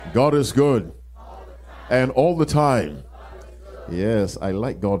God is good. And all the time. Yes, I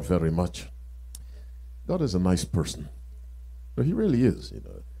like God very much. God is a nice person. No, he really is.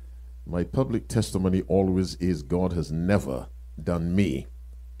 My public testimony always is God has never done me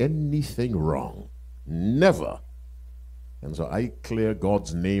anything wrong. Never. And so I clear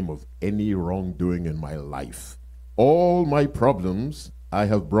God's name of any wrongdoing in my life. All my problems I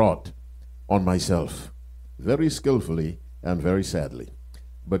have brought on myself, very skillfully and very sadly.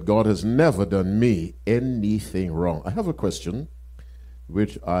 But God has never done me anything wrong. I have a question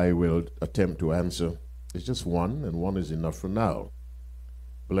which I will attempt to answer. It's just one, and one is enough for now.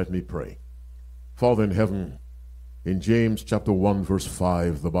 But let me pray. Father in heaven, in James chapter 1, verse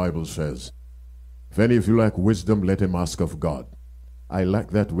 5, the Bible says, if any of you lack wisdom, let him ask of God. I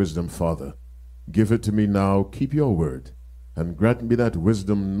lack that wisdom, Father. Give it to me now. Keep your word. And grant me that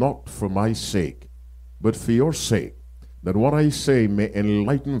wisdom not for my sake, but for your sake, that what I say may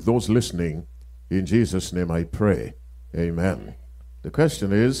enlighten those listening. In Jesus' name I pray. Amen. The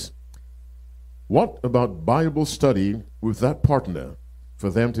question is, what about Bible study with that partner for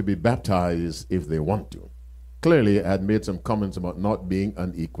them to be baptized if they want to? Clearly, I had made some comments about not being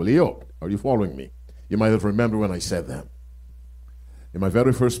unequally yoked. Are you following me? You might have remembered when I said that. In my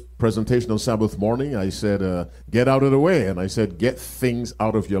very first presentation on Sabbath morning, I said, get out of the way. And I said, get things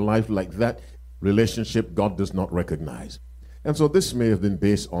out of your life like that relationship God does not recognize. And so this may have been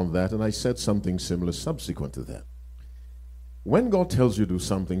based on that, and I said something similar subsequent to that. When God tells you to do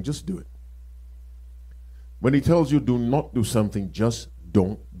something, just do it. When he tells you do not do something, just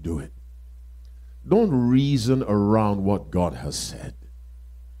don't do it. Don't reason around what God has said.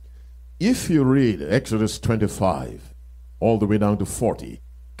 If you read Exodus 25 all the way down to 40,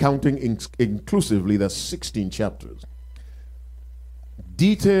 counting inclusively, that's 16 chapters,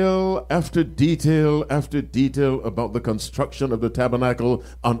 detail after detail after detail about the construction of the tabernacle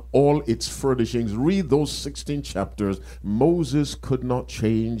and all its furnishings. Read those 16 chapters. Moses could not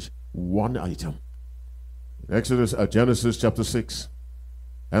change one item. Genesis chapter 6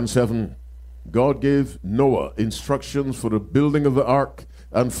 and 7, God gave Noah instructions for the building of the ark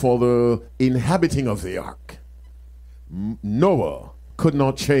and for the inhabiting of the ark. Noah could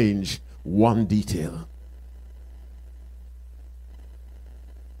not change one detail.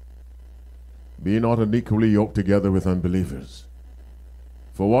 Be not unequally yoked together with unbelievers.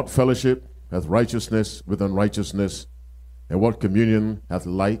 For what fellowship hath righteousness with unrighteousness, and what communion hath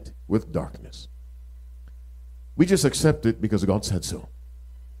light with darkness? We just accept it because God said so.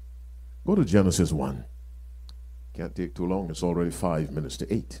 Go to Genesis 1. Can't take too long. It's already 5 minutes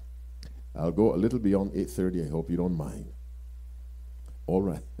to 8. I'll go a little beyond 8:30. I hope you don't mind. All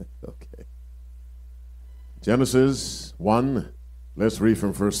right. Okay. Genesis 1. Let's read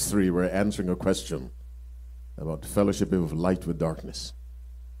from verse 3. We're answering a question about fellowship of light with darkness.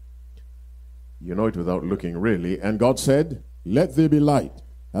 You know it without looking, really. And God said, let there be light.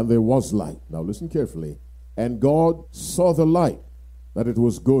 And there was light. Now listen carefully. And God saw the light, that it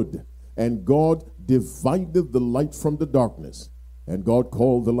was good. And God divided the light from the darkness. And God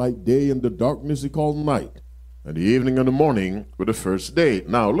called the light day, and the darkness he called night. And the evening and the morning were the first day.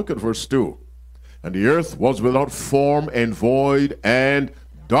 Now look at verse 2. And the earth was without form and void, and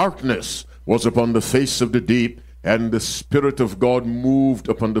darkness was upon the face of the deep, and the Spirit of God moved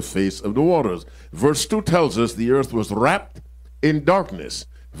upon the face of the waters. Verse 2 tells us the earth was wrapped in darkness.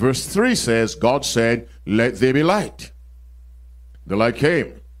 Verse 3 says, God said, let there be light. The light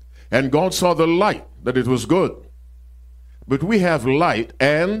came. And God saw the light, that it was good. But we have light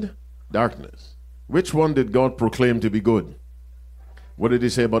and darkness. Which one did God proclaim to be good? What did he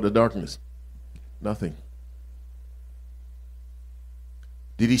say about the darkness? Nothing.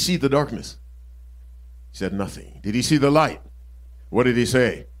 Did he see the darkness? He said nothing. Did he see the light? What did he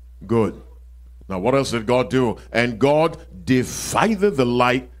say? Good. Now what else did God do? And God divided the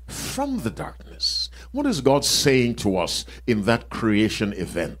light from the darkness. What is God saying to us in that creation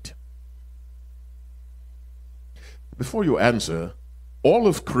event? Before you answer, all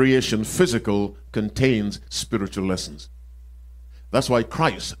of creation physical contains spiritual lessons. That's why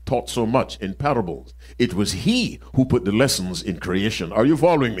Christ taught so much in parables. It was he who put the lessons in creation. Are you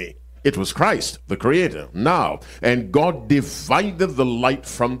following me? It was Christ, the creator. Now, and God divided the light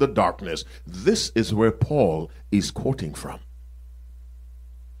from the darkness. This is where Paul is quoting from.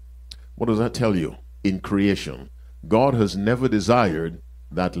 What does that tell you? In creation, God has never desired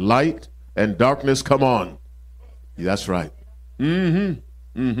that light and darkness come on. That's right. They're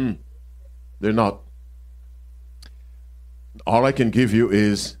not. All I can give you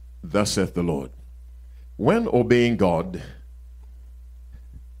is, thus saith the Lord. When obeying God,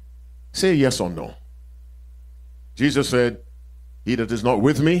 say yes or no. Jesus said, He that is not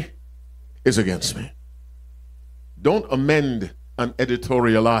with me is against me. Don't amend and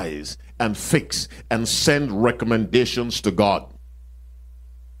editorialize and fix and send recommendations to God.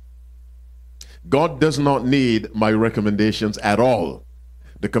 God does not need my recommendations at all.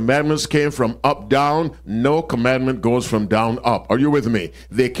 The commandments came from up down. No commandment goes from down up. Are you with me?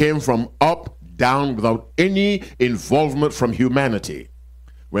 They came from up down without any involvement from humanity.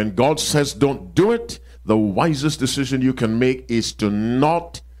 When God says don't do it, the wisest decision you can make is to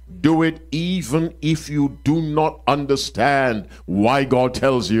not do it, even if you do not understand why God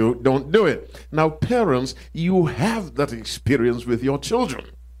tells you don't do it. Now, parents, you have that experience with your children.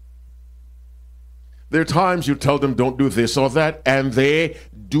 There are times you tell them don't do this or that, and they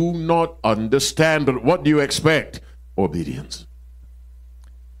do not understand. But what do you expect? Obedience.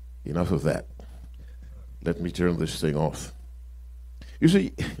 Enough of that. Let me turn this thing off. You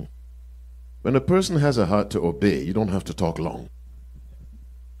see, when a person has a heart to obey, you don't have to talk long.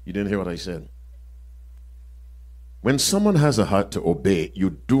 You didn't hear what I said? When someone has a heart to obey,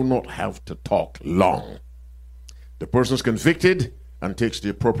 you do not have to talk long. The person is convicted and takes the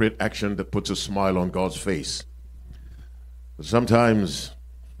appropriate action that puts a smile on God's face. But sometimes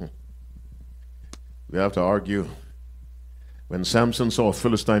we have to argue. When Samson saw a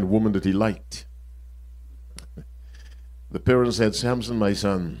Philistine woman that he liked, the parents said, Samson, my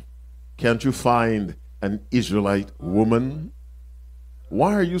son, can't you find an Israelite woman?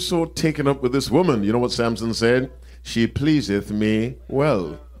 Why are you so taken up with this woman? You know what Samson said? She pleaseth me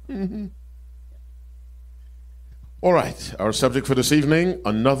well. All right, our subject for this evening,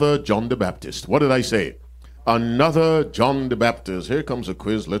 another John the Baptist. What did I say? Another John the Baptist. Here comes a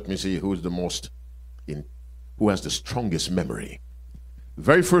quiz. Let me see who has the strongest memory.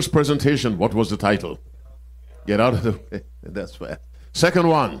 Very first presentation, what was the title? Get out of the way. That's fast. Second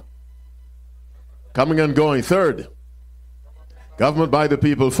one, coming and going. Third, government by the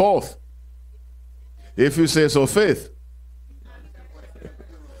people. Fourth, if you say so. Fifth,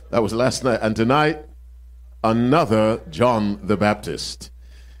 that was last night. And tonight, another John the Baptist.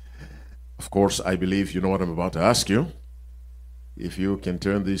 Of course, I believe you know what I'm about to ask you. If you can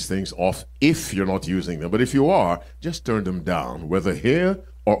turn these things off, if you're not using them. But if you are, just turn them down, whether here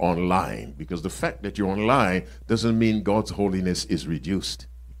or online. Because the fact that you're online doesn't mean God's holiness is reduced.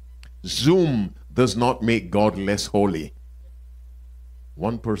 Zoom does not make God less holy.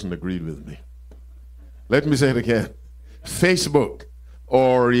 One person agreed with me. Let me say it again. Facebook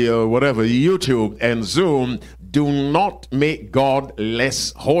or whatever, YouTube and Zoom do not make God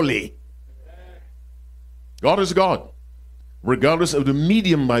less holy. God is God. Regardless of the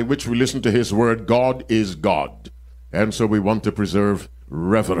medium by which we listen to his word, God is God. And so we want to preserve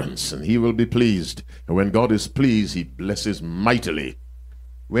reverence, and he will be pleased. And when God is pleased, he blesses mightily.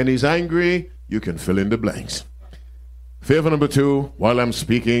 When he's angry, you can fill in the blanks. Favor number 2, while I'm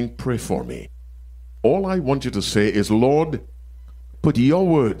speaking, pray for me. All I want you to say is, Lord, put your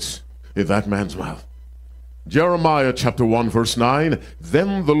words in that man's mouth. Jeremiah chapter 1 verse 9,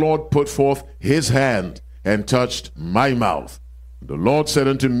 then the Lord put forth his hand and touched my mouth. The Lord said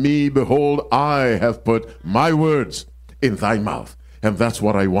unto me, behold, I have put my words in thy mouth. And that's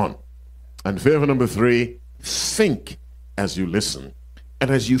what I want. And favor number 3, think as you listen.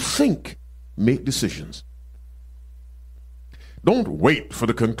 And as you think, make decisions. Don't wait for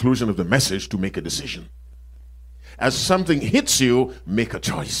the conclusion of the message to make a decision. As something hits you, make a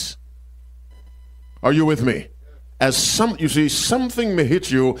choice. Are you with me? You see, something may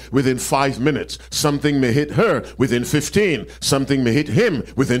hit you within 5 minutes. Something may hit her within 15. Something may hit him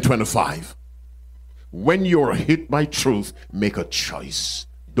within 25. When you're hit by truth, make a choice.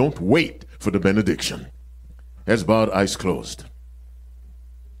 Don't wait for the benediction. Heads bowed, eyes closed.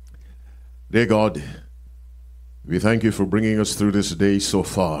 Dear God, we thank you for bringing us through this day so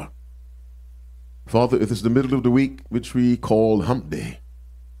far. Father, it is the middle of the week, which we call Hump Day.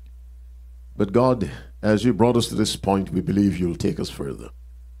 But God, as you brought us to this point, we believe you'll take us further.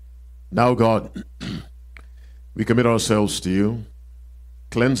 Now, God, we commit ourselves to you.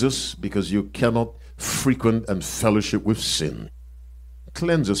 Cleanse us, because you cannot frequent and fellowship with sin.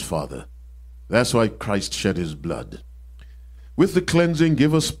 Cleanse us, Father. That's why Christ shed his blood. With the cleansing,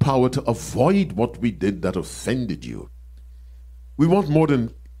 give us power to avoid what we did that offended you. We want more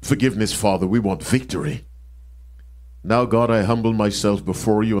than forgiveness, Father. We want victory. Now, God, I humble myself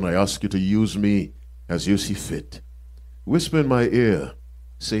before you, and I ask you to use me as you see fit. Whisper in my ear,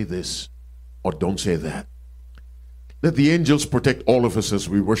 say this, or don't say that. Let the angels protect all of us as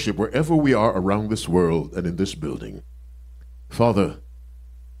we worship wherever we are around this world and in this building. Father,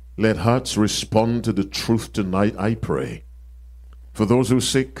 let hearts respond to the truth tonight, I pray. For those who are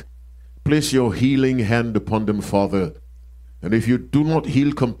sick, place your healing hand upon them, Father. And if you do not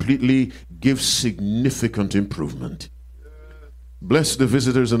heal completely, give significant improvement. Bless the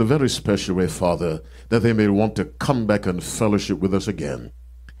visitors in a very special way, Father, that they may want to come back and fellowship with us again.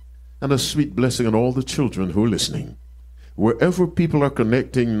 And a sweet blessing on all the children who are listening. Wherever people are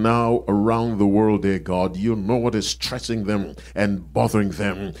connecting now around the world, dear God, you know what is stressing them and bothering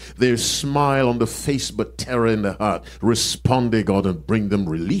them. There's smile on the face but terror in the heart. Respond, dear God, and bring them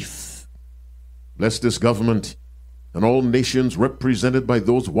relief. Bless this government and all nations represented by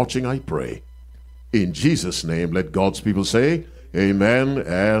those watching, I pray. In Jesus' name, let God's people say, amen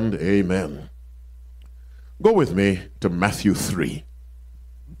and amen. Go with me to Matthew 3.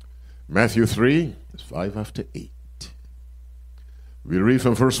 Matthew 3 is 5 after 8. We read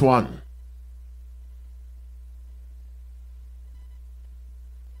from verse 1.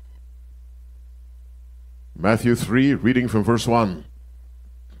 Matthew 3, reading from verse 1.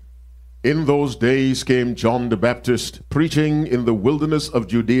 In those days came John the Baptist, preaching in the wilderness of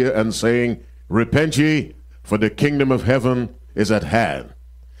Judea and saying, Repent ye, for the kingdom of heaven is at hand.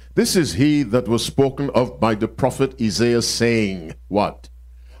 This is he that was spoken of by the prophet Isaiah, saying, what?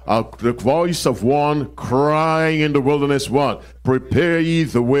 The voice of one crying in the wilderness, what? Prepare ye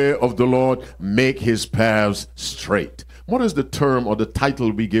the way of the Lord, make his paths straight. What is the term or the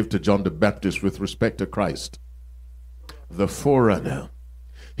title we give to John the Baptist with respect to Christ? The forerunner.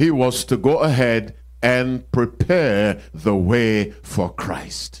 He was to go ahead and prepare the way for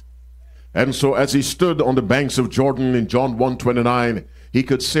Christ. And so as he stood on the banks of Jordan in John 1:29, he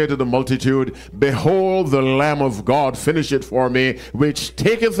could say to the multitude, Behold the Lamb of God, finish it for me, which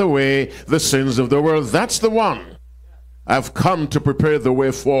taketh away the sins of the world. That's the one I've come to prepare the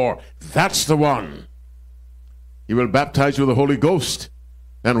way for. That's the one. He will baptize you with the Holy Ghost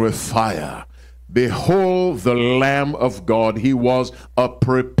and with fire. Behold the Lamb of God. He was a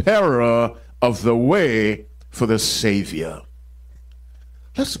preparer of the way for the Savior.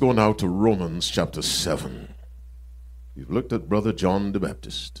 Let's go now to Romans chapter 7. We've looked at Brother John the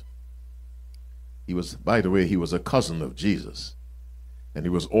Baptist. He was, by the way, he was a cousin of Jesus. And he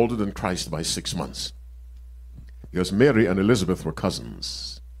was older than Christ by 6 months. Because Mary and Elizabeth were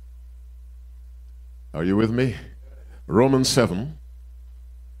cousins. Are you with me? Romans 7.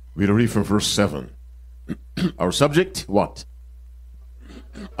 We'll read from verse 7. Our subject, what?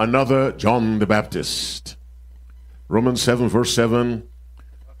 Another John the Baptist. Romans 7, verse 7.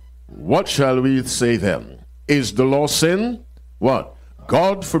 What shall we say then? Is the law sin? What?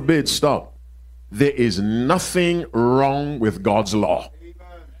 God forbid. Stop. There is nothing wrong with God's law.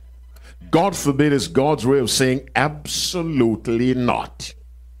 God forbid is God's way of saying absolutely not.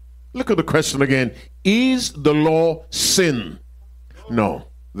 Look at the question again. Is the law sin? No.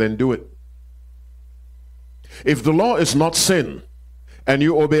 Then do it. If the law is not sin and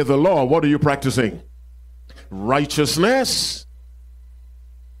you obey the law, what are you practicing? Righteousness.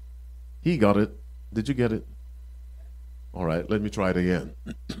 He got it. Did you get it? All right, let me try it again.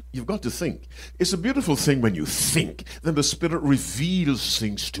 You've got to think. It's a beautiful thing when you think. Then the Spirit reveals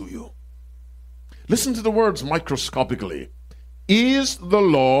things to you. Listen to the words microscopically. Is the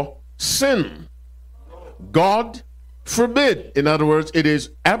law sin? God forbid. In other words, it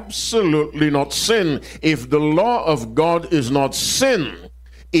is absolutely not sin. If the law of God is not sin,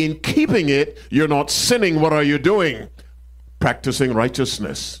 in keeping it, you're not sinning. What are you doing? Practicing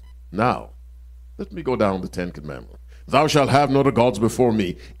righteousness. Now, let me go down the 10 Commandments. Thou shalt have no other gods before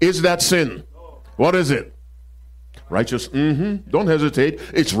me. Is that sin? No. What is it? Righteous. Don't hesitate.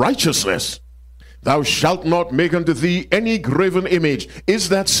 It's righteousness. Thou shalt not make unto thee any graven image. Is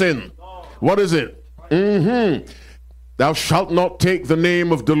that sin? No. What is it? Thou shalt not take the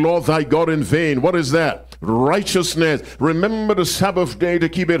name of the Lord thy God in vain. What is that? Righteousness. Remember the Sabbath day to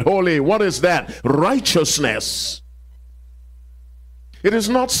keep it holy. What is that? Righteousness. It is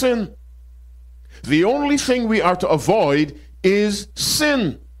not sin. The only thing we are to avoid is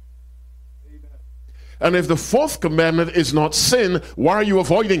sin. Amen. And if the 4th commandment is not sin, why are you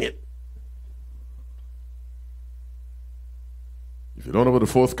avoiding it? If you don't know what the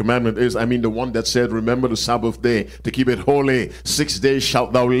 4th commandment is, I mean the one that said, remember the Sabbath day to keep it holy. 6 days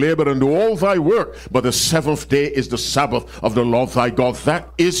shalt thou labor and do all thy work, but the 7th day is the Sabbath of the Lord thy God. That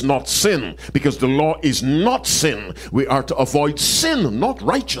is not sin, because the law is not sin. We are to avoid sin, not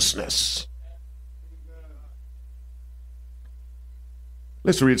righteousness.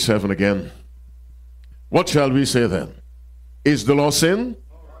 Let's read 7 again. What shall we say then? Is the law sin?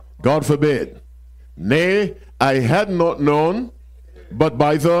 God forbid. Nay, I had not known, but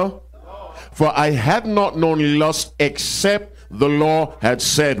by the... For I had not known lust except the law had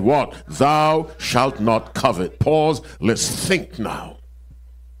said what? Thou shalt not covet. Pause. Let's think now.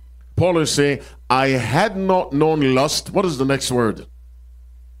 Paul is saying, I had not known lust. What is the next word?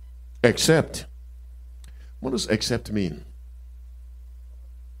 Except. What does except mean?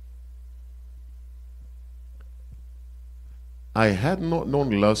 I had not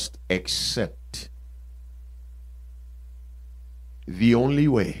known lust except the only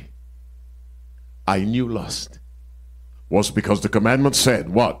way I knew lust was because the commandment said,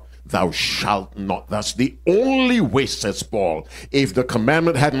 what? Thou shalt not. That's the only way, says Paul. If the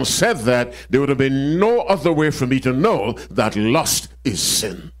commandment hadn't said that, there would have been no other way for me to know that lust is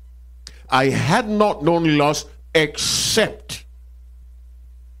sin. I had not known lust except.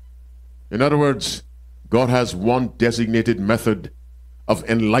 In other words, God has one designated method of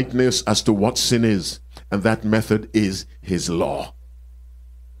enlightening us as to what sin is, and that method is his law.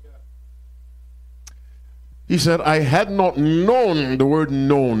 He said, I had not known. The word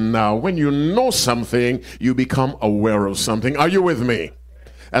known now. When you know something, you become aware of something. Are you with me?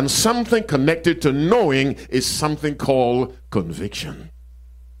 And something connected to knowing is something called conviction.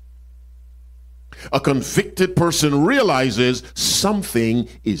 A convicted person realizes something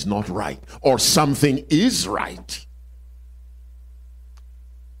is not right, or something is right.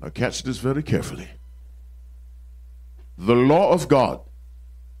 Now catch this very carefully. The law of God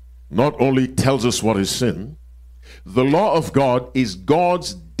not only tells us what is sin, the law of God is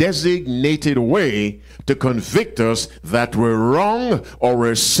God's designated way to convict us that we're wrong or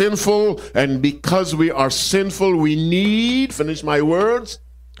we're sinful, and because we are sinful, we need, finish my words,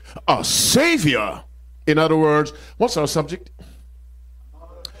 a Savior. In other words, what's our subject?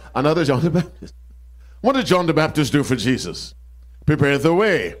 Another John the Baptist. What did John the Baptist do for Jesus? Prepare the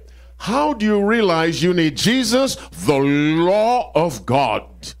way. How do you realize you need Jesus? The law of God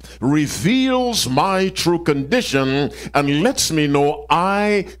reveals my true condition and lets me know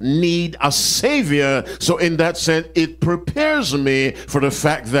I need a Savior. So in that sense, it prepares me for the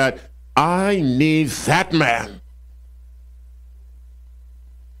fact that I need that man.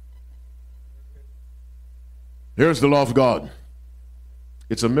 Here's the law of God.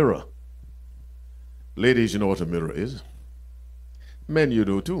 It's a mirror. Ladies, you know what a mirror is. Men, you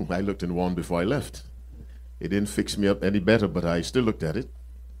do too. I looked in one before I left. It didn't fix me up any better, but I still looked at it.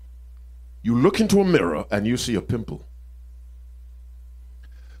 You look into a mirror and you see a pimple.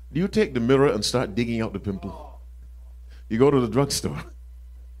 Do you take the mirror and start digging out the pimple? You go to the drugstore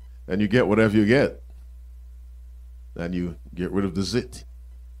and you get whatever you get. And you get rid of the zit.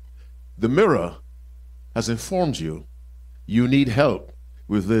 The mirror has informed you you need help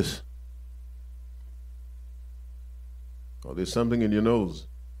with this. Or there's something in your nose.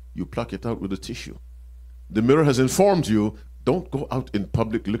 You pluck it out with a tissue. The mirror has informed you, don't go out in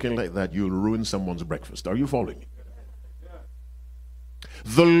public looking like that. You'll ruin someone's breakfast. Are you following me?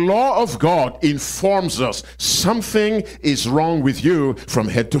 The law of God informs us something is wrong with you from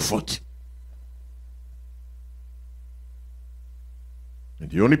head to foot. And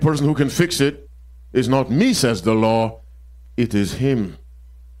the only person who can fix it is not me, says the law. It is him.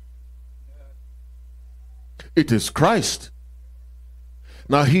 It is Christ.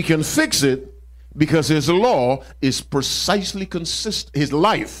 Now he can fix it because his law is precisely consistent. His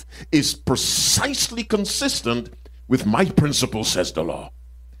life is precisely consistent with my principles, says the law.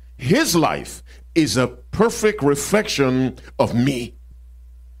 His life is a perfect reflection of me.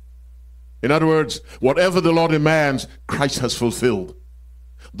 In other words, whatever the law demands, Christ has fulfilled.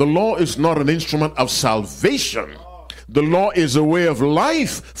 The law is not an instrument of salvation. The law is a way of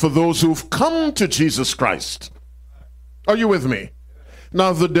life for those who've come to Jesus Christ. Are you with me?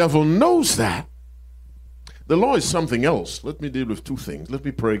 Now the devil knows that. The law is something else. Let me deal with two things. Let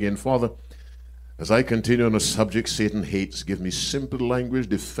me pray again. Father, as I continue on a subject Satan hates, give me simple language,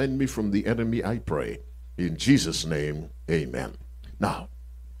 defend me from the enemy, I pray. In Jesus' name, amen. Now,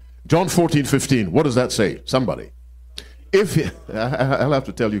 John 14:15, what does that say? Somebody. I'll have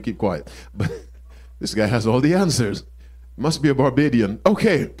to tell you, keep quiet. But this guy has all the answers. Must be a Barbadian.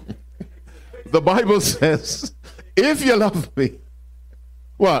 Okay. The Bible says, if you love me,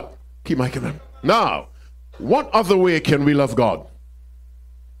 what? Keep my commandment. Now, what other way can we love God?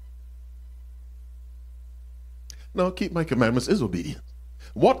 No, keep my commandments is obedience.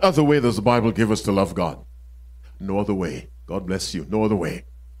 What other way does the Bible give us to love God? No other way. God bless you. No other way.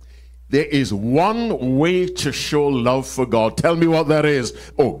 There is one way to show love for God. Tell me what that is.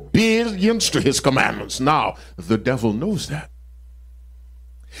 Obedience to his commandments. Now, the devil knows that.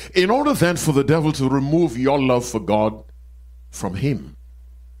 In order then for the devil to remove your love for God from him,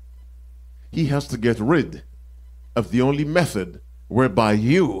 he has to get rid of the only method whereby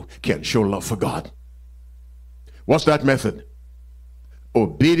you can show love for God. What's that method?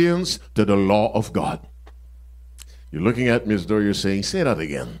 Obedience to the law of God. You're looking at me as though you're saying, say that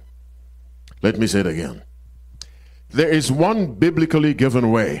again. Let me say it again. There is one biblically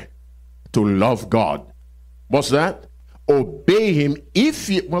given way to love God. What's that? Obey him if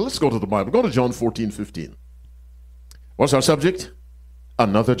you... Well, let's go to the Bible. Go to John 14:15. What's our subject?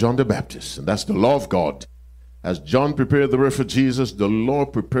 Another John the Baptist. And that's the law of God. As John prepared the way for Jesus, the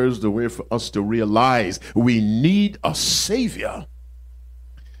Lord prepares the way for us to realize we need a Savior.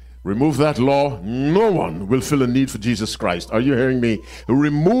 Remove that law, no one will feel a need for Jesus Christ. Are you hearing me?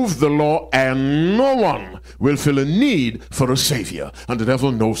 Remove the law and no one will feel a need for a Savior. And the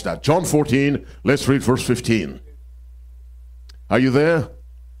devil knows that. John 14, let's read verse 15. Are you there?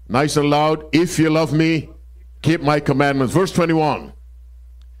 Nice and loud. If you love me, keep my commandments. Verse 21.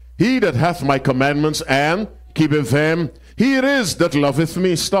 He that hath my commandments and keepeth them, he it is that loveth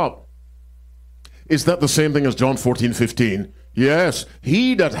me. Stop. Is that the same thing as John 14:15? Yes.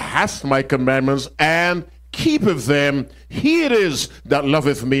 He that hath my commandments and keepeth them, he it is that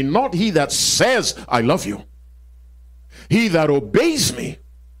loveth me, not he that says, I love you. He that obeys me.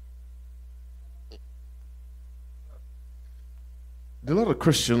 There are a lot of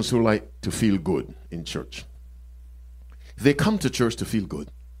Christians who like to feel good in church. They come to church to feel good.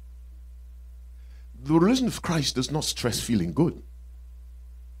 The religion of Christ does not stress feeling good.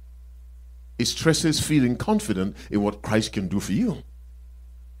 It stresses feeling confident in what Christ can do for you.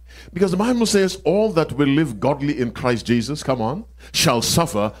 Because the Bible says all that will live godly in Christ Jesus, come on, shall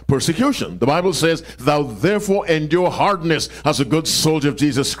suffer persecution. The Bible says, thou therefore endure hardness as a good soldier of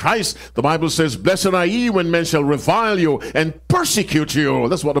Jesus Christ. The Bible says, blessed are ye when men shall revile you and persecute you.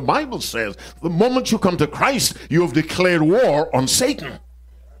 That's what the Bible says. The moment you come to Christ, you have declared war on Satan.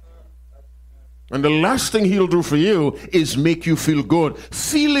 And the last thing he'll do for you is make you feel good.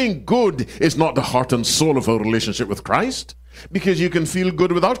 Feeling good is not the heart and soul of a relationship with Christ, because you can feel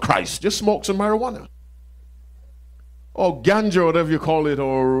good without Christ. Just smoke some marijuana, or ganja, whatever you call it,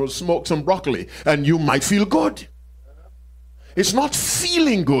 or smoke some broccoli, and you might feel good. It's not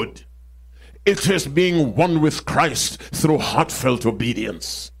feeling good. It is being one with Christ through heartfelt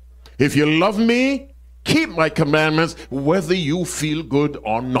obedience. If you love me, keep my commandments, whether you feel good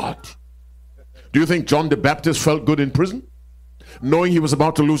or not. Do you think John the Baptist felt good in prison, knowing he was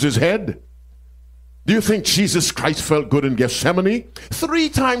about to lose his head? Do you think Jesus Christ felt good in Gethsemane? 3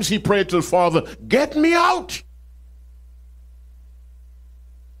 times he prayed to the Father, get me out.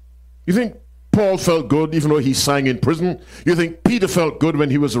 You think Paul felt good even though he sang in prison? You think Peter felt good when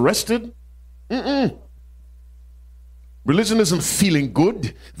he was arrested? Religion isn't feeling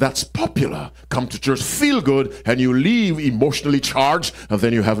good. That's popular. Come to church, feel good, and you leave emotionally charged, and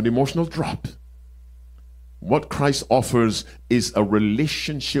then you have an emotional drop. What Christ offers is a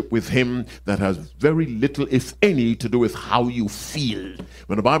relationship with him that has very little, if any, to do with how you feel.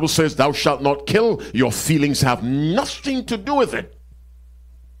 When the Bible says, thou shalt not kill, your feelings have nothing to do with it.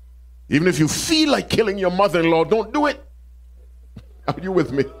 Even if you feel like killing your mother-in-law, don't do it. Are you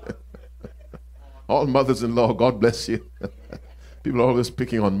with me? All mothers-in-law, God bless you. People are always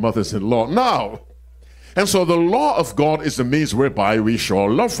picking on mothers-in-law. Now, and so the law of God is the means whereby we show our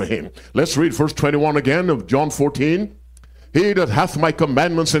love for him. Let's read verse 21 again of John 14. He that hath my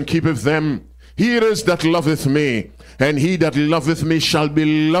commandments and keepeth them, he it is that loveth me. And he that loveth me shall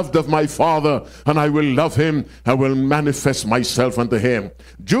be loved of my Father, and I will love him, and will manifest myself unto him.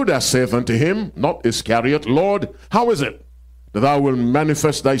 Judas saith unto him, not Iscariot, Lord, how is it that thou wilt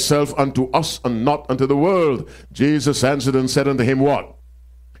manifest thyself unto us and not unto the world? Jesus answered and said unto him, what?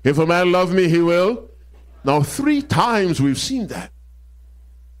 If a man love me, he will. Now 3 times we've seen that.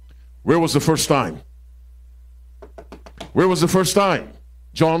 Where was the first time? Where was the first time?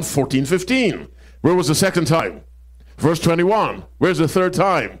 John 14:15. Where was the second time? Verse 21. Where's the third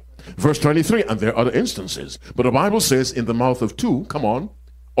time? Verse 23. And there are other instances. But the Bible says, in the mouth of 2, come on,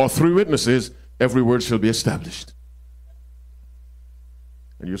 or 3 witnesses, every word shall be established.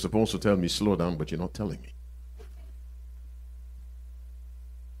 And you're supposed to tell me, slow down, but you're not telling me.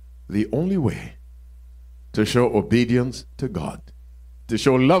 The only way to show obedience to God, to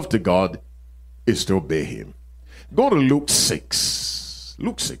show love to God, is to obey him. Go to Luke 6.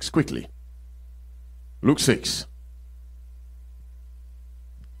 Luke 6, quickly. Luke 6.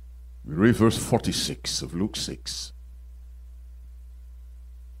 We read verse 46 of Luke 6.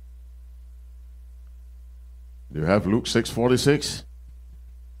 Do you have Luke 6:46?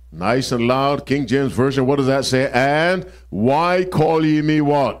 Nice and loud, King James Version. What does that say? And why call ye me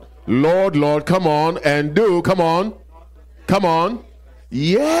what? Lord, Lord, come on, and do, come on, come on.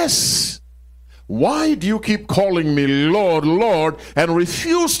 Yes. Why do you keep calling me Lord, Lord, and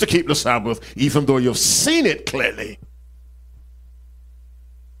refuse to keep the Sabbath, even though you've seen it clearly?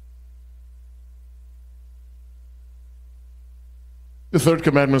 The third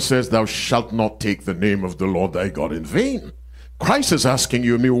commandment says, thou shalt not take the name of the Lord thy God in vain. Christ is asking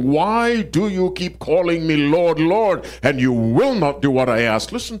you and me, why do you keep calling me Lord, Lord, and you will not do what I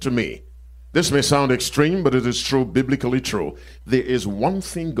ask? Listen to me. This may sound extreme, but it is true, biblically true. There is one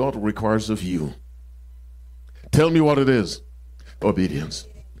thing God requires of you. Tell me what it is. Obedience.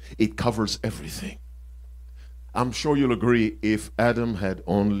 It covers everything. I'm sure you'll agree, if Adam had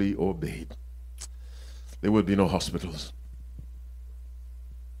only obeyed, there would be no hospitals,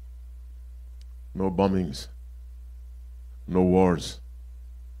 no bombings, no wars,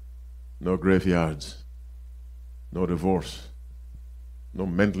 no graveyards, no divorce, no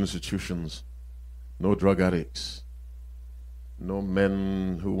mental institutions, no drug addicts, no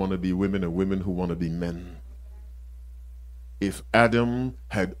men who want to be women or women who want to be men. If Adam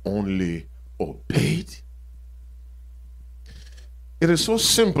had only obeyed. It is so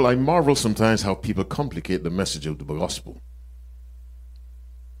simple. I marvel sometimes how people complicate the message of the gospel.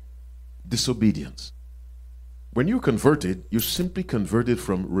 Disobedience. When you converted, you simply converted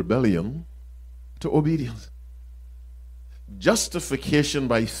from rebellion to obedience. Justification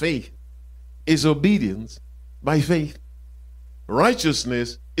by faith is obedience by faith.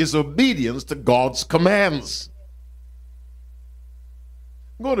 Righteousness is obedience to God's commands.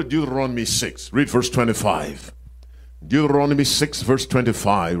 Go to Deuteronomy 6, read verse 25. Deuteronomy 6, verse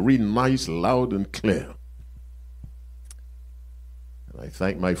 25. Read nice, loud, and clear. And I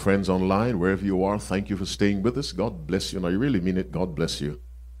thank my friends online, wherever you are. Thank you for staying with us. God bless you. And I really mean it. God bless you.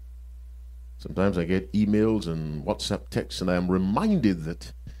 Sometimes I get emails and WhatsApp texts, and I am reminded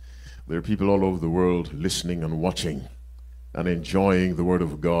that there are people all over the world listening and watching and enjoying the Word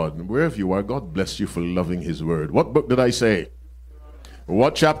of God. And wherever you are, God bless you for loving His Word. What book did I say?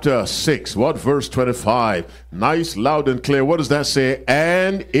 What chapter 6? What verse 25? Nice, loud, and clear. What does that say?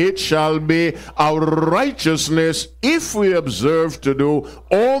 And it shall be our righteousness if we observe to do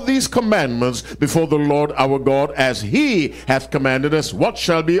all these commandments before the Lord our God as He hath commanded us. What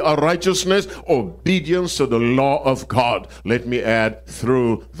shall be our righteousness? Obedience to the law of God. Let me add,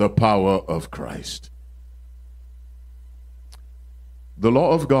 through the power of Christ. The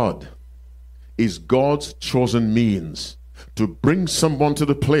law of God is God's chosen means to bring someone to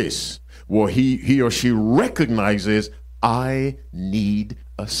the place where he or she recognizes, I need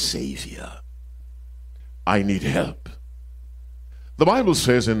a Savior. I need help. The Bible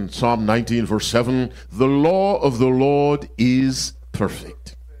says in Psalm 19, verse 7, the law of the Lord is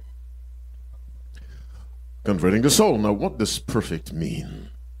perfect, converting the soul. Now, what does perfect mean?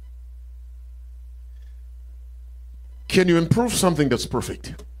 Can you improve something that's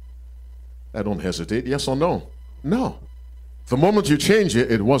perfect? I don't hesitate. Yes or no? No. The moment you change it,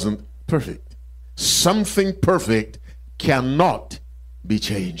 it wasn't perfect. Something perfect cannot be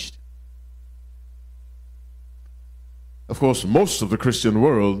changed. Of course, most of the Christian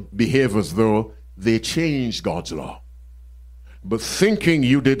world behave as though they changed God's law. But thinking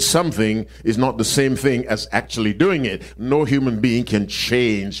you did something is not the same thing as actually doing it. No human being can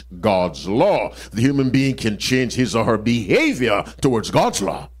change God's law. The human being can change his or her behavior towards God's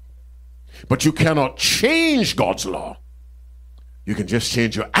law. But you cannot change God's law. You can just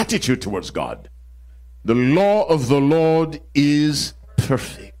change your attitude towards God. The law of the Lord is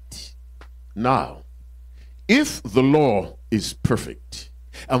perfect. Now, if the law is perfect,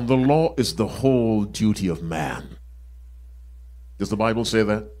 and the law is the whole duty of man, does the Bible say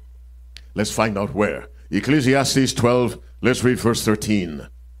that? Let's find out where. Ecclesiastes 12, let's read verse 13.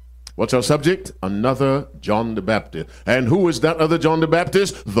 What's our subject? Another John the Baptist. And who is that other John the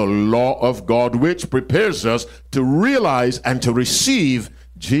Baptist? The law of God, which prepares us to realize and to receive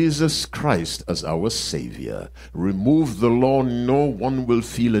Jesus Christ as our Savior. Remove the law, no one will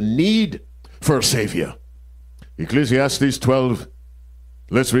feel a need for a Savior. Ecclesiastes 12,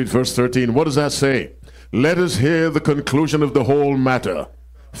 let's read verse 13. What does that say? Let us hear the conclusion of the whole matter.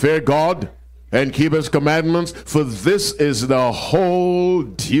 Fear God and keep His commandments, for this is the whole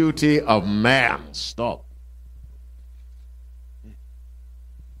duty of man. Stop.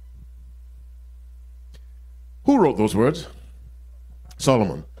 Who wrote those words?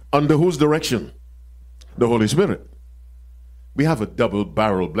 Solomon. Under whose direction? The Holy Spirit. We have a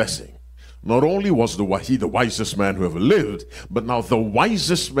double-barrel blessing. Not only was he the wisest man who ever lived, but now the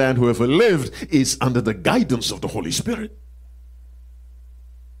wisest man who ever lived is under the guidance of the Holy Spirit.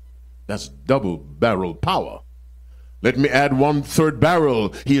 That's double-barrel power. Let me add one third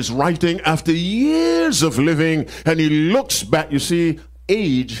barrel. He is writing after years of living, and he looks back. You see,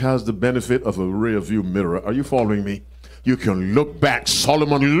 age has the benefit of a rear view mirror. Are you following me? You can look back.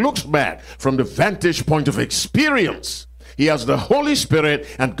 Solomon looks back from the vantage point of experience. He has the Holy Spirit,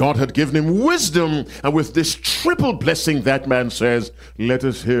 and God had given him wisdom. And with this triple blessing, that man says, let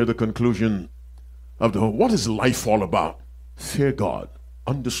us hear the conclusion of what is life all about? Fear God,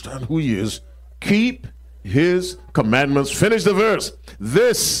 understand who he is, keep his commandments. Finish the verse.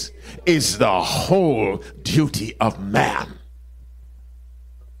 This is the whole duty of man.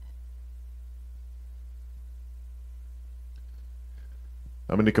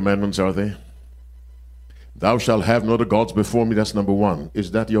 How many commandments are there? Thou shalt have no other gods before me. That's number one. Is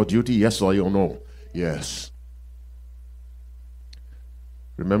that your duty? Yes or no? Yes.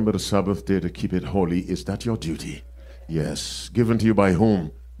 Remember the Sabbath day to keep it holy. Is that your duty? Yes. Given to you by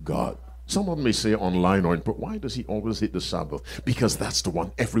whom? God. Someone may say online or in, but why does he always hit the Sabbath? Because that's the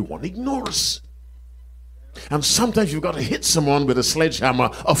one everyone ignores. And sometimes you've got to hit someone with a sledgehammer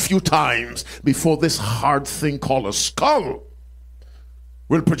a few times before this hard thing called a skull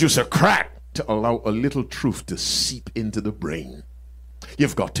will produce a crack to allow a little truth to seep into the brain.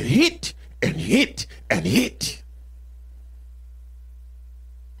 You've got to hit and hit and hit.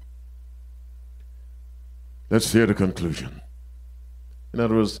 Let's hear the conclusion. In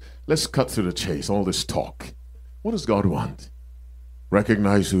other words, let's cut through the chase, all this talk. What does God want?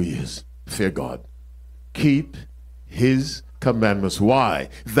 Recognize who he is. Fear God. Keep his commandments. Why?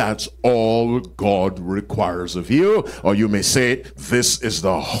 That's all God requires of you. Or you may say, this is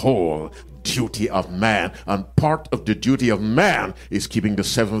the whole duty of man. And part of the duty of man is keeping the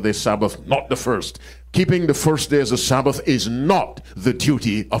seventh-day Sabbath, not the first. Keeping the first day as a Sabbath is not the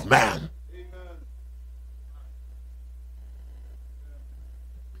duty of man.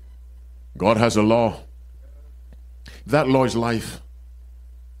 God has a law. That law is life.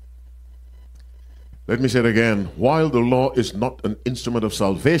 Let me say it again. While the law is not an instrument of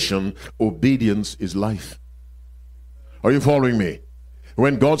salvation, obedience is life. Are you following me?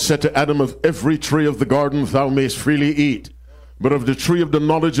 When God said to Adam, of every tree of the garden thou mayst freely eat, but of the tree of the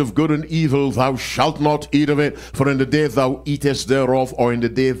knowledge of good and evil thou shalt not eat of it, for in the day thou eatest thereof, or in the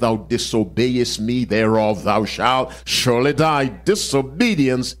day thou disobeyest me thereof, thou shalt surely die.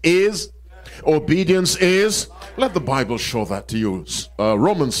 Disobedience is, obedience is. Let the Bible show that to you.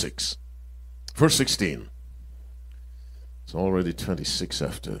 Romans 6. Verse 16. It's already 26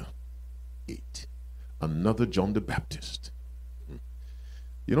 after 8. Another John the Baptist.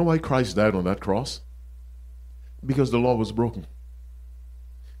 You know why Christ died on that cross? Because the law was broken.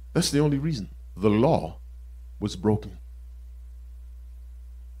 That's the only reason. The law was broken.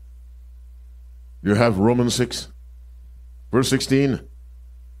 You have Romans 6, verse 16.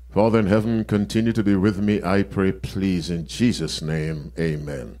 Father in heaven, continue to be with me, I pray, please, in Jesus' name,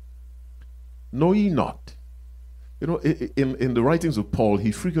 amen. Know ye not? You know, in the writings of Paul,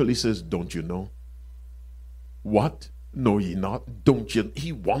 he frequently says, don't you know? What? Know ye not? Don't you?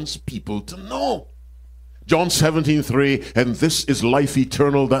 He wants people to know. John 17:3, and this is life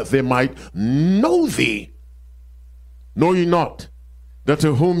eternal, that they might know thee. Know ye not that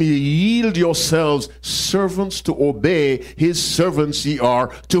to whom ye yield yourselves servants to obey, his servants ye are,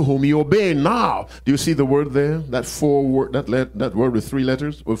 to whom ye obey. Now, do you see the word there? That that word with 3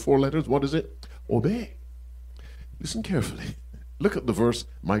 letters or 4 letters. What is it? Obey. Listen carefully. Look at the verse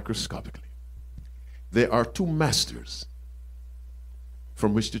microscopically. There are 2 masters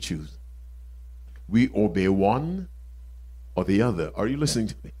from which to choose. We obey one or the other. Are you listening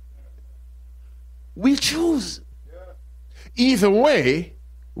to me? We choose. Either way,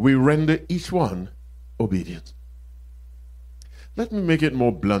 we render each one obedience. Let me make it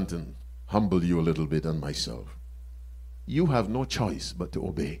more blunt and humble you a little bit and myself. You have no choice but to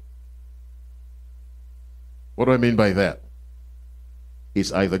obey. What do I mean by that?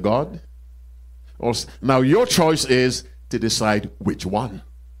 It's either God or... Now your choice is to decide which one.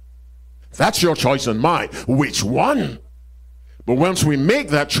 That's your choice and mine. Which one? But once we make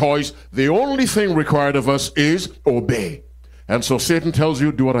that choice, the only thing required of us is obey. And so Satan tells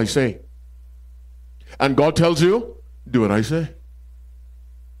you, do what I say. And God tells you, do what I say.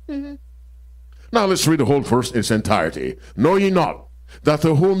 Mm-hmm. Now let's read the whole verse in its entirety. Know ye not that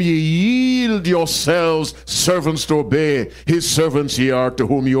to whom ye yield yourselves servants to obey, his servants ye are, to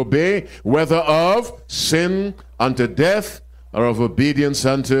whom ye obey, whether of sin unto death, or of obedience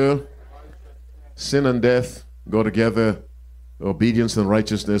unto... Sin and death go together. Obedience and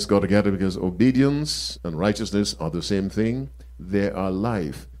righteousness go together, because obedience and righteousness are the same thing. They are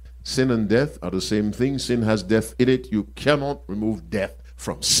life. Sin and death are the same thing. Sin has death in it. You cannot remove death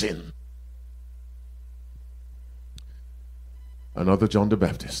from sin. Another John the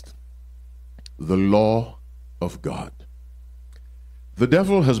Baptist. The law of God. The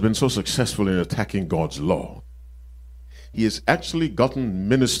devil has been so successful in attacking God's law. He has actually gotten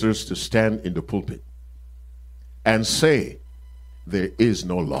ministers to stand in the pulpit and say, there is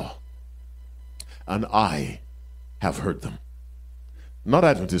no law. And I have heard them. Not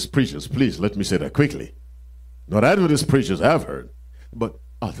Adventist preachers, please let me say that quickly. Not Adventist preachers I have heard, but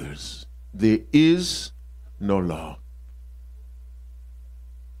others. There is no law.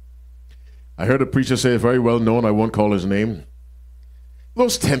 I heard a preacher say, very well known, I won't call his name,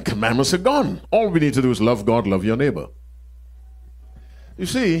 those 10 commandments are gone. All we need to do is love God, love your neighbor. You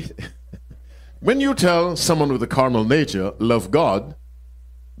see, when you tell someone with a carnal nature, love God,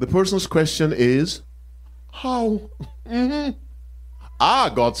 the person's question is, how?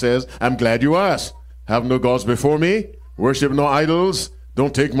 God says, I'm glad you asked. Have no gods before me, worship no idols,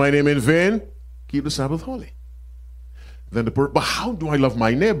 don't take my name in vain, keep the Sabbath holy. Then but how do I love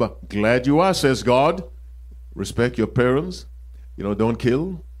my neighbor? Glad you asked, says God. Respect your parents. Don't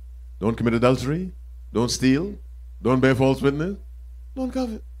kill, don't commit adultery, don't steal, don't bear false witness, don't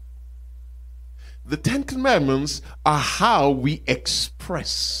covet. The 10 commandments are how we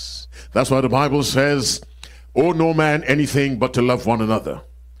express. That's why the Bible says, owe no man anything but to love one another.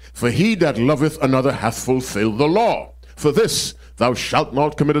 For he that loveth another hath fulfilled the law. For this, thou shalt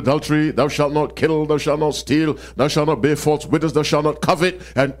not commit adultery, thou shalt not kill, thou shalt not steal, thou shalt not bear false witness, thou shalt not covet.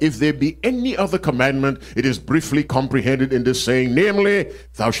 And if there be any other commandment, it is briefly comprehended in this saying, namely,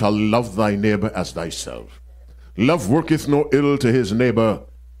 thou shalt love thy neighbor as thyself. Love worketh no ill to his neighbor,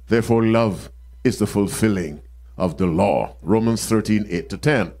 therefore love is the fulfilling of the law. Romans 13,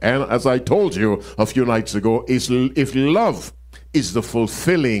 8-10. And as I told you a few nights ago, if love is the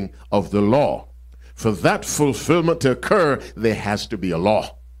fulfilling of the law, for that fulfillment to occur, there has to be a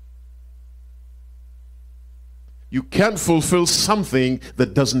law. You can't fulfill something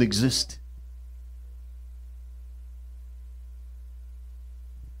that doesn't exist.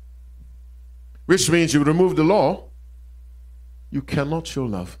 Which means you remove the law, you cannot show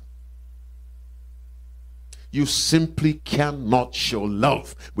love. You simply cannot show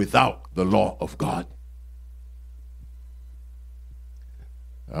love without the law of God.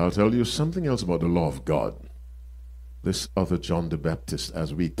 I'll tell you something else about the law of God. This other John the Baptist,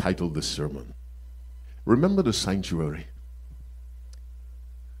 as we titled this sermon. Remember the sanctuary?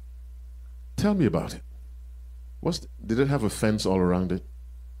 Tell me about it. Did it have a fence all around it?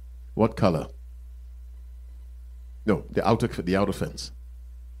 What color? No, the outer fence.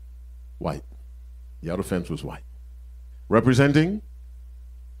 White. The outer fence was white. Representing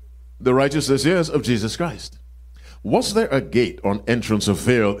the righteousness, yes, of Jesus Christ. Was there a gate on entrance of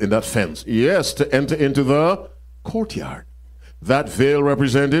veil in that fence? Yes, to enter into the courtyard. That veil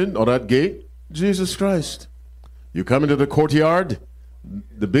represented, or that gate, Jesus Christ. You come into the courtyard,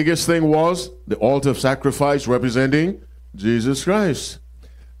 the biggest thing was the altar of sacrifice representing Jesus Christ.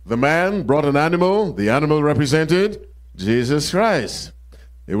 The man brought an animal, the animal represented Jesus Christ.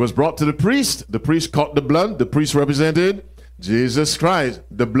 It was brought to the priest caught the blood, the priest represented Jesus Christ.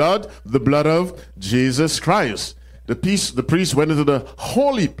 The blood of Jesus Christ. The priest went into the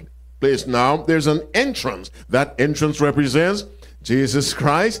holy place. Now there's an entrance. That entrance represents Jesus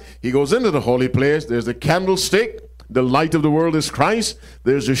Christ. He goes into the holy place. There's the candlestick. The light of the world is Christ.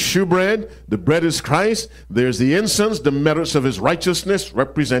 There's the shewbread. The bread is Christ. There's the incense, the merits of his righteousness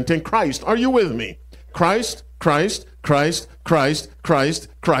representing Christ. Are you with me? Christ, Christ, Christ, Christ, Christ,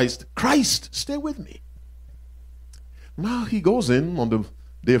 Christ, Christ. Stay with me. Now he goes in on the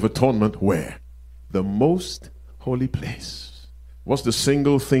Day of Atonement where? The most holy place. What's the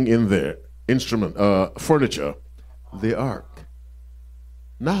single thing in there? Furniture. The ark.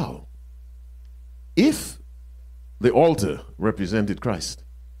 Now, if the altar represented Christ,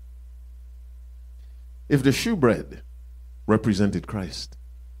 if the shewbread represented Christ,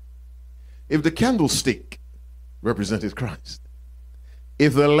 if the candlestick represented Christ,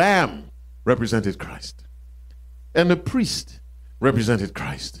 if the lamb represented Christ, and the priest represented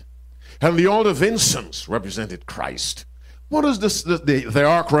Christ, and the altar of incense represented Christ, what does the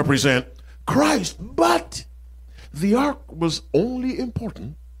ark represent? Christ. But the ark was only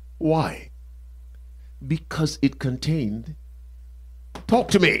important. Why? Because it contained, talk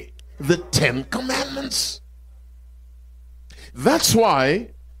to me, the 10 commandments. That's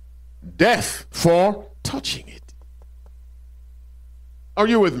why death for touching it. Are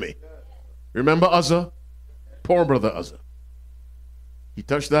you with me? Remember Uzzah? Poor brother Uzzah. He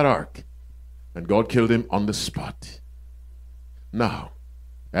touched that ark and God killed him on the spot. Now,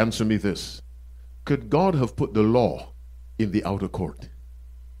 answer me this. Could God have put the law in the outer court?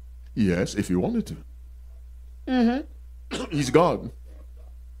 Yes, if he wanted to. He's God.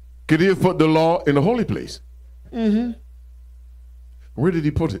 Could he have put the law in the holy place? Where did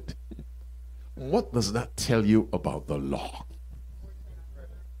he put it? What does that tell you about the law?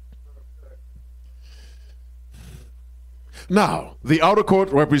 Now, the outer court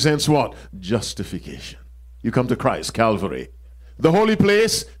represents what? Justification. You come to Christ, Calvary. The holy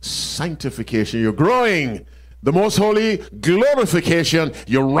place, sanctification. You're growing. The most holy, glorification.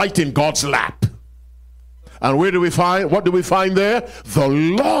 You're right in God's lap. And where do we find, what do we find there? The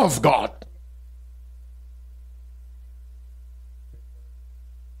law of God.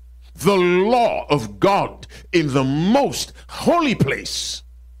 The law of God in the most holy place.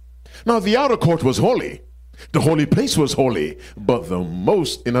 Now, the outer court was holy. The holy place was holy. But the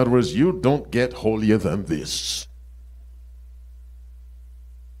most, in other words, you don't get holier than this.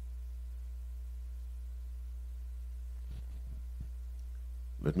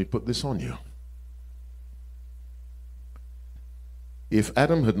 Let me put this on you. If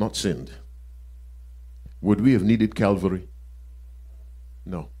Adam had not sinned, would we have needed Calvary?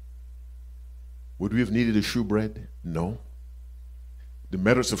 No. Would we have needed a shewbread? No. The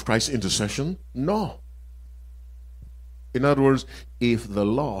merits of Christ's intercession? No. In other words, if the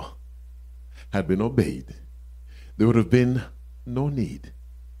law had been obeyed, there would have been no need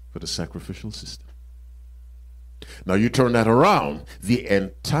for the sacrificial system. Now you turn that around. The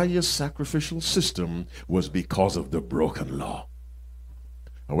entire sacrificial system was because of the broken law.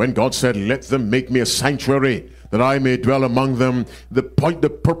 And when God said, let them make me a sanctuary that I may dwell among them, the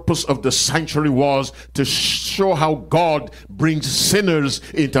purpose of the sanctuary was to show how God brings sinners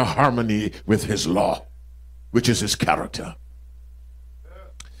into harmony with his law, which is his character.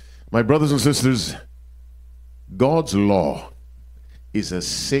 My brothers and sisters, God's law is as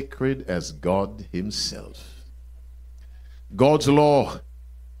sacred as God himself. God's law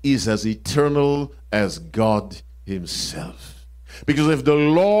is as eternal as God himself. Because if the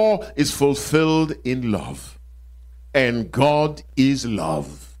law is fulfilled in love, and God is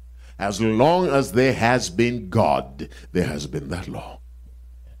love, as long as there has been God, there has been that law.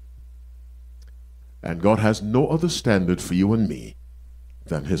 And God has no other standard for you and me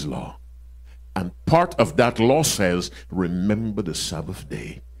than his law. And part of that law says, remember the Sabbath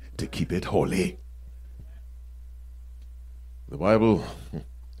day to keep it holy. The Bible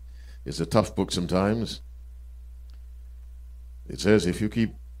is a tough book sometimes. It says if you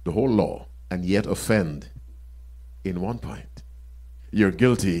keep the whole law and yet offend in one point, you're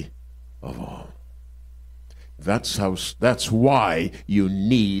guilty of all. That's why you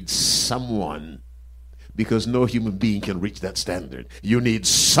need someone, because no human being can reach that standard. You need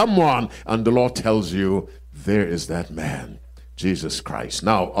someone, and the law tells you there is that man, Jesus Christ.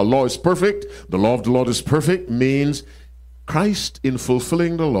 Now, a law is perfect. The law of the Lord is perfect means Christ, in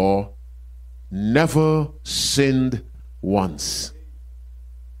fulfilling the law, never sinned once.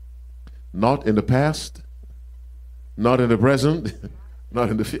 Not in the past, not in the present, not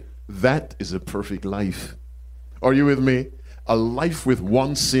in the future. That is a perfect life. Are you with me? A life with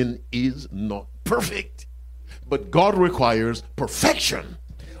one sin is not perfect. But God requires perfection.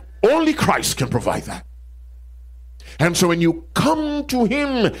 Only Christ can provide that. And so when you come to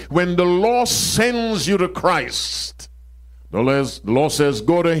him, when the law sends you to Christ, the law says,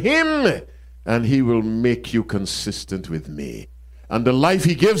 go to him, and he will make you consistent with me. And the life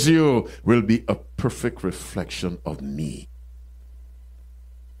he gives you will be a perfect reflection of me.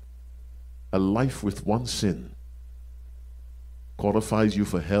 A life with one sin qualifies you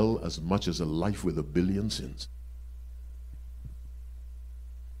for hell as much as a life with 1,000,000,000 sins.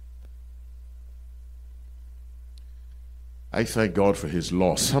 I thank God for his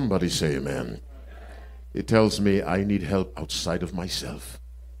law. Somebody say amen. It tells me I need help outside of myself.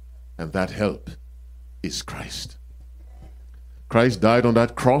 And that help is Christ. Christ died on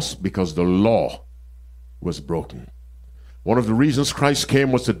that cross because the law was broken. One of the reasons Christ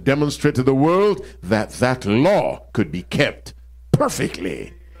came was to demonstrate to the world that that law could be kept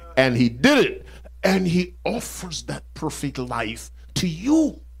perfectly. And he did it. And he offers that perfect life to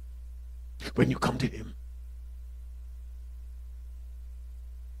you when you come to him.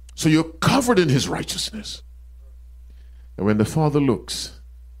 So you're covered in his righteousness. And when the Father looks,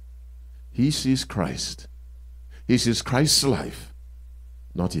 he sees Christ. He sees Christ's life,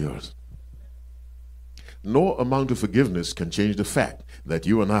 not yours. No amount of forgiveness can change the fact that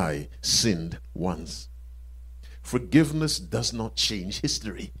you and I sinned once. Forgiveness does not change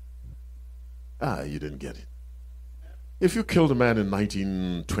history. You didn't get it. If you killed a man in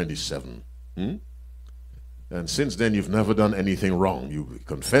 1927, and since then you've never done anything wrong, you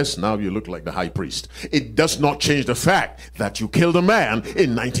confess, now you look like the high priest. It does not change the fact that you killed a man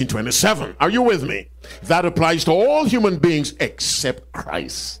in 1927. Are you with me? That applies to all human beings except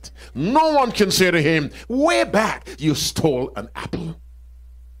Christ. No one can say to him, way back you stole an apple.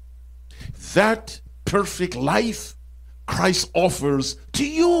 That perfect life Christ offers to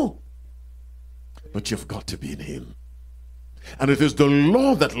you. But you've got to be in him. And it is the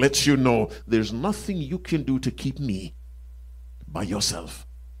law that lets you know there's nothing you can do to keep me by yourself.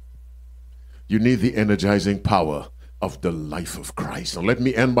 You need the energizing power of the life of Christ. And let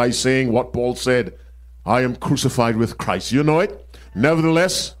me end by saying what Paul said, I am crucified with Christ. You know it?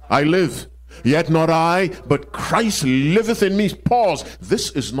 Nevertheless, I live. Yet not I, but Christ liveth in me. Pause.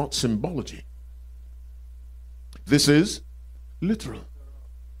 This is not symbology. This is literal.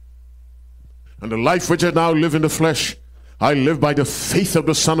 And the life which I now live in the flesh, I live by the faith of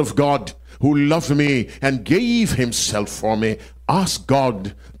the Son of God, who loved me and gave himself for me. Ask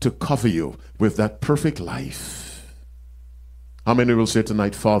God to cover you with that perfect life. How many will say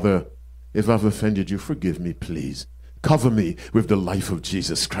tonight, Father, if I've offended you, forgive me, please. Cover me with the life of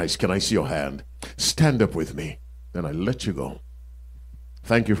Jesus Christ. Can I see your hand? Stand up with me. Then I let you go.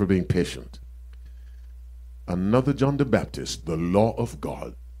 Thank you for being patient. Another John the Baptist, the law of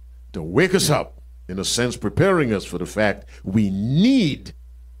God, to wake us up, in a sense preparing us for the fact we need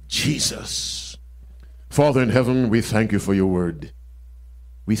Jesus. Father in heaven, we thank you for your word.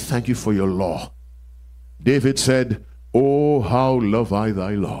 We thank you for your law. David said, oh, how love I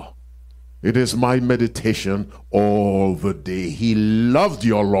thy law. It is my meditation all the day. He loved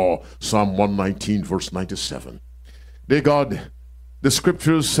your law. Psalm 119, verse 97. Dear God, the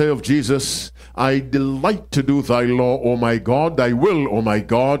scriptures say of Jesus, I delight to do thy law, O my God, thy will, O my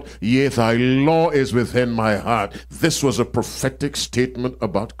God, yea, thy law is within my heart. This was a prophetic statement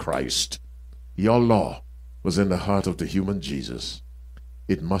about Christ. Your law was in the heart of the human Jesus.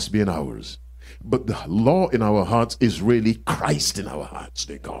 It must be in ours. But the law in our hearts is really Christ in our hearts,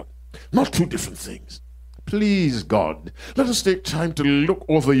 dear God. Not two different things. Please, God, let us take time to look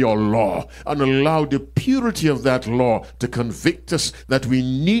over your law and allow the purity of that law to convict us that we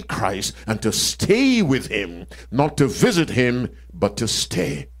need Christ and to stay with him, not to visit him, but to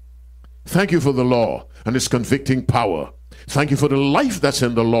stay. Thank you for the law and its convicting power. Thank you for the life that's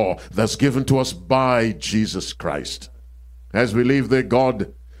in the law that's given to us by Jesus Christ. As we leave there,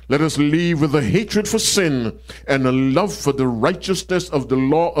 God, let us leave with a hatred for sin and a love for the righteousness of the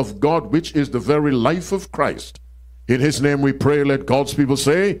law of God, which is the very life of Christ. In his name we pray. Let God's people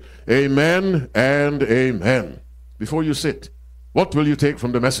say, amen and amen. Before you sit, what will you take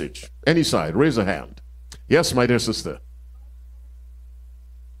from the message? Any side, raise a hand. Yes, my dear sister.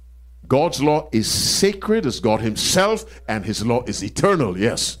 God's law is sacred as God himself, and his law is eternal.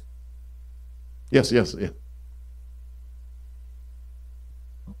 Yes. Yes.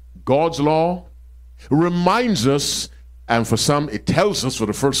 God's law reminds us, and for some it tells us for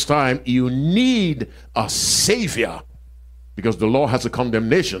the first time, you need a savior, because the law has a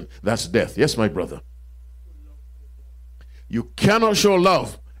condemnation. That's death. Yes, my brother. You cannot show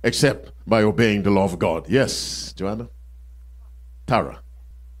love except by obeying the law of God. Yes, Joanna? Tara?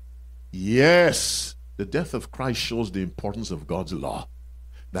 Yes. The death of Christ shows the importance of God's law,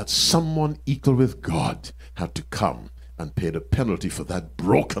 that someone equal with God had to come and pay the penalty for that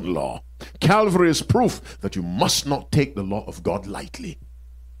broken law. Calvary is proof that you must not take the law of God lightly.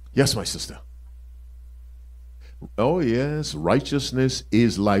 Yes, my sister. Oh, yes, righteousness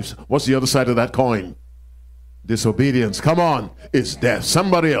is life. What's the other side of that coin? Disobedience. Come on, it's death.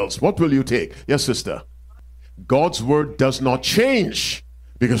 Somebody else, what will you take? Yes, sister. God's word does not change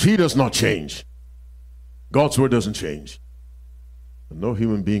because he does not change. God's word doesn't change. No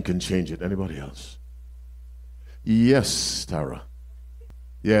human being can change it. Anybody else? Yes, Tara.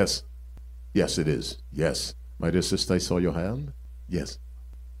 Yes. Yes, it is. Yes. My dear sister, I saw your hand. Yes.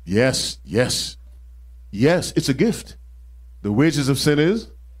 Yes. Yes, it's a gift. The wages of sin is,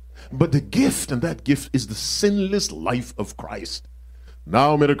 but the gift, and that gift is the sinless life of Christ.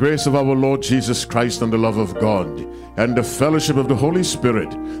 Now may the grace of our Lord Jesus Christ and the love of God and the fellowship of the Holy Spirit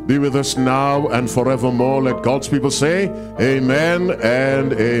be with us now and forevermore. Let God's people say, amen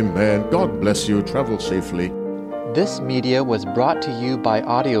and amen. God bless you. Travel safely. This media was brought to you by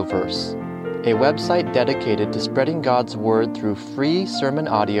Audioverse, a website dedicated to spreading God's Word through free sermon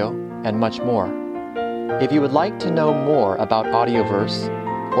audio and much more. If you would like to know more about Audioverse,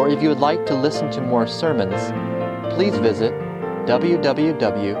 or if you would like to listen to more sermons, please visit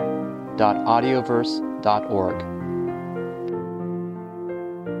www.audioverse.org.